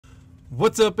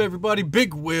What's up, everybody?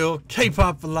 Big Will,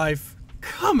 K-Pop for life,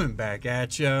 coming back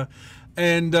at ya.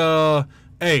 And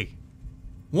hey,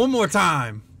 one more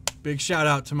time, big shout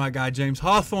out to my guy James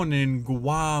Hawthorne in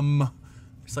Guam.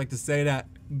 Just like to say that,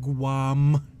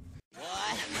 Guam.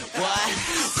 What?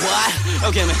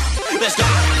 Okay, man, let's go.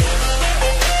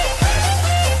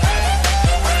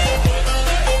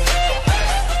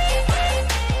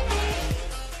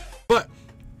 But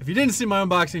if you didn't see my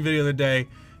unboxing video of the day,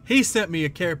 he sent me a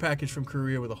care package from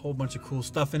Korea with a whole bunch of cool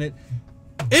stuff in it,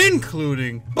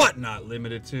 including, but not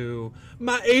limited to,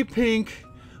 my A-Pink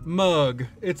mug.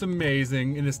 It's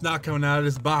amazing, and it's not coming out of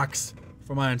this box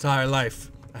for my entire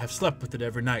life. I have slept with it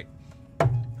every night.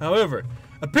 However,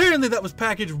 apparently that was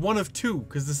package one of two,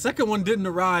 because the second one didn't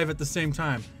arrive at the same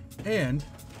time. And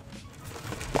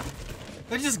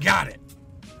I just got it.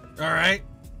 Alright?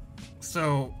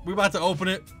 So, we're about to open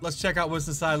it. Let's check out what's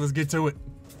inside. Let's get to it.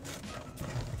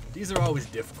 These are always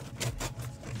difficult.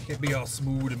 Can't be all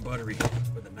smooth and buttery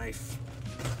with a knife.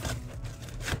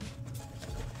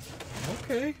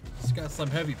 Okay. It's got some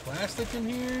heavy plastic in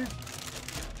here.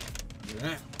 Look at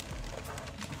that.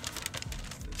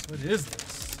 What is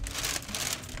this?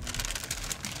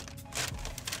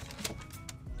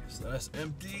 So that's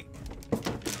empty.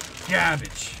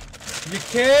 Cabbage. The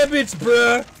cabbage,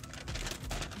 bruh.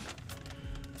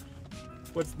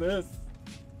 What's this?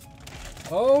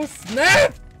 Oh,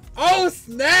 snap! Oh,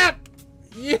 snap!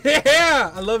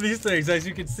 Yeah! I love these things. As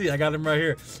you can see, I got them right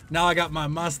here. Now I got my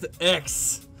Monster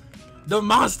X. The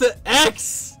Monster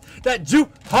X! That you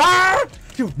hard,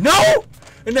 you know,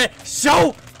 and that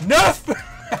show enough.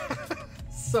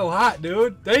 So hot,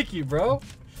 dude. Thank you, bro.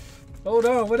 Hold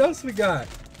on. What else we got?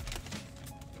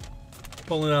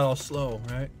 Pulling it out all slow,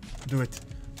 right? Do it.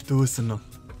 Do it, Sino.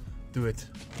 Do it.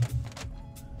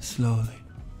 Slowly.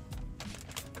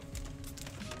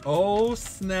 Oh,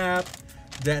 snap.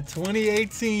 That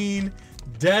 2018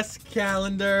 desk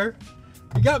calendar.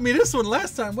 You got me this one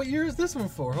last time. What year is this one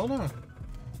for? Hold on.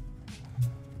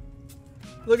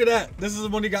 Look at that. This is the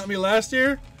one you got me last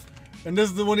year. And this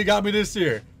is the one you got me this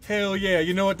year. Hell yeah.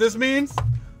 You know what this means?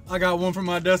 I got one from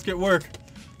my desk at work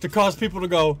to cause people to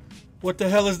go, what the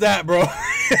hell is that, bro?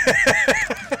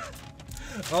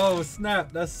 Oh,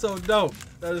 snap. That's so dope.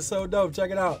 That is so dope.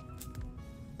 Check it out.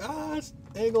 Ah, this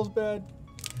angle's bad.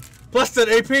 Plus that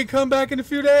A-Pink come back in a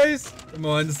few days. Come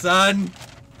on, son.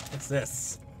 What's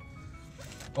this?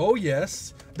 Oh,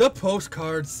 yes. The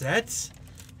postcard set.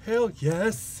 Hell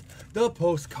yes. The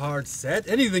postcard set.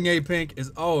 Anything A-Pink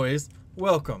is always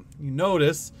welcome. You know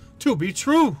this to be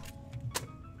true.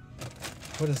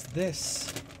 What is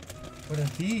this? What are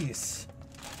these?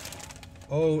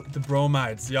 Oh, the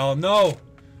bromides. Y'all know.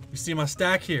 You see my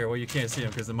stack here? Well, you can't see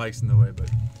them because the mic's in the way, but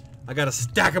I got a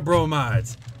stack of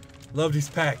bromides. Love these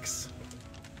packs.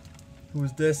 Who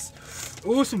is this?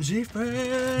 Ooh, some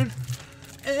G-Fan.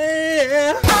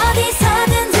 Yeah.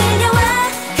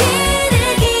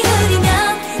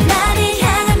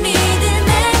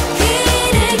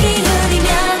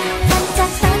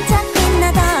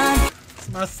 It's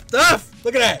my stuff.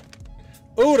 Look at that.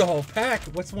 Ooh, the whole pack.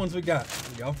 What's the ones we got?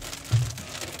 Here we go.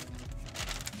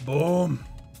 Boom.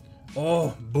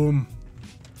 Oh, boom.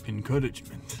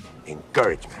 Encouragement.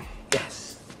 Encouragement. Yes.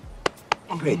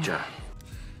 Great job.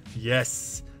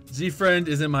 Yes. G-Friend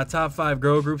is in my top 5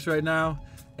 girl groups right now.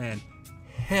 And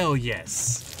hell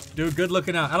yes. Dude, good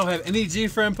looking out. I don't have any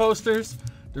G-Friend posters.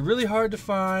 They're really hard to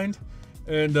find.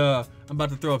 And I'm about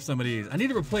to throw up some of these. I need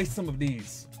to replace some of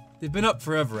these. They've been up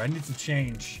forever. I need some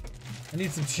change. I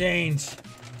need some change.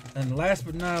 And last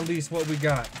but not least, what we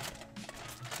got?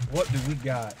 What do we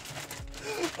got?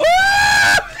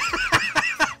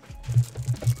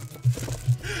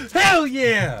 Hell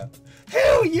yeah!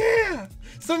 Hell yeah!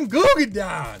 Some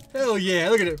Guggenheim! Hell yeah!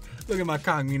 Look at it. Look at my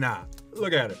Kangmina.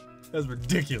 Look at it. That's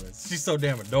ridiculous. She's so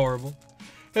damn adorable.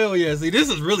 Hell yeah. See, this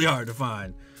is really hard to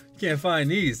find. You can't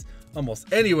find these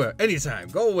almost anywhere, anytime.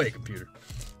 Go away, computer.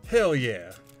 Hell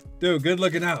yeah. Dude, good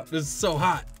looking out. This is so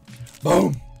hot.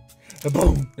 Boom.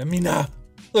 Boom. The Mina.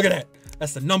 Look at that.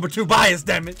 That's the number 2 bias,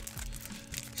 damn it.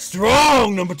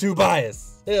 Strong number 2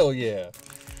 bias. Hell yeah.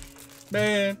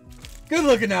 Man. Good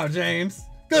looking out, James.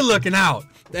 Good looking out.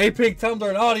 The A-Pink tumbler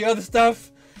and all the other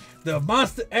stuff. The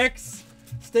Monster X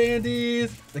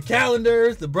standees, the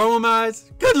calendars, the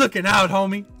bromides. Good looking out,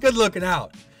 homie. Good looking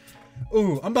out.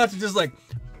 Ooh, I'm about to just like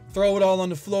throw it all on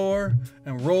the floor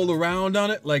and roll around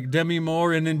on it like Demi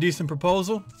Moore in Indecent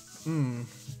Proposal. You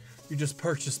just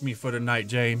purchased me for the night,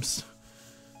 James.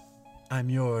 I'm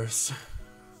yours.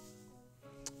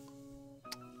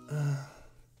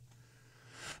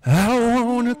 I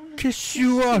wanna kiss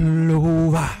you all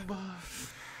over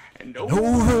and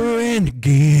over and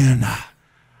again.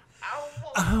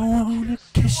 I wanna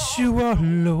kiss you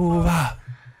all over.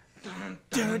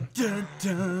 Dun, dun,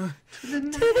 dun. Till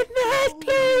the night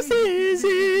closes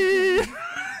in.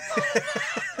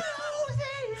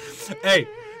 Hey,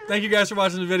 thank you guys for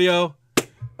watching the video.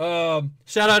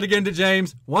 Shout out again to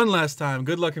James one last time.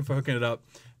 Good luck for hooking it up.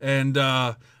 And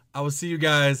I will see you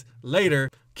guys later.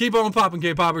 Keep on popping,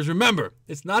 K-Poppers. Remember,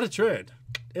 it's not a trend.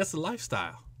 It's a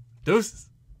lifestyle. Deuces.